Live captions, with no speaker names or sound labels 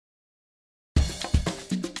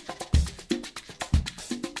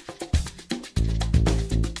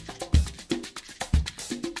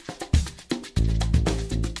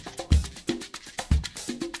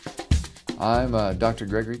I'm Dr.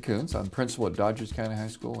 Gregory Kuhns. I'm principal at Doddridge County High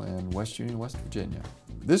School in West Union, West Virginia.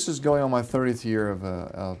 This is going on my 30th year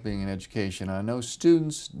of being in education. I know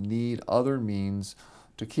students need other means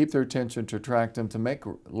to keep their attention, to attract them, to make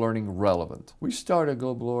learning relevant. We started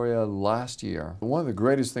Globaloria last year. One of the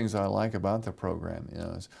greatest things I like about the program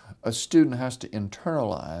is a student has to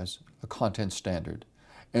internalize a content standard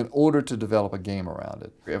in order to develop a game around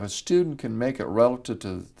it. If a student can make it relative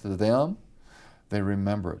to them, they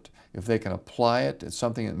remember it. If they can apply it, it's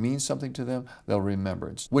something that means something to them, they'll remember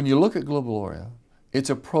it. When you look at Globaloria, it's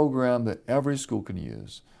a program that every school can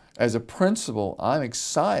use. As a principal, I'm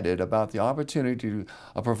excited about the opportunity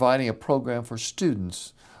of providing a program for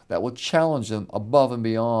students that will challenge them above and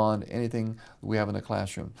beyond anything we have in the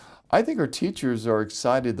classroom. I think our teachers are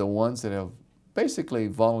excited, the ones that have basically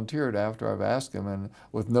volunteered after I've asked them and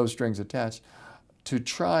with no strings attached, to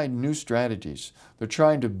try new strategies. They're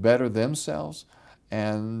trying to better themselves,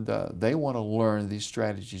 and they want to learn these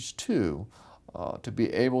strategies too, to be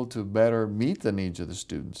able to better meet the needs of the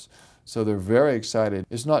students. So they're very excited.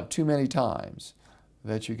 It's not too many times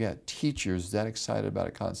that you get teachers that excited about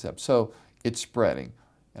a concept. So it's spreading.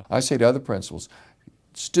 I say to other principals,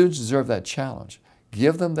 students deserve that challenge.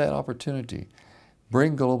 Give them that opportunity.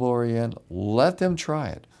 Bring Globaloria in, let them try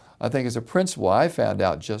it. I think as a principal, I found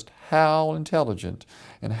out just how intelligent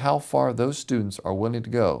and how far those students are willing to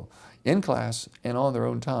go in class and on their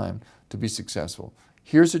own time to be successful.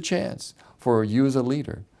 Here's a chance for you as a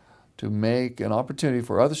leader to make an opportunity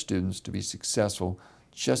for other students to be successful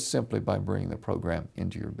just simply by bringing the program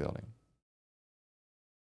into your building.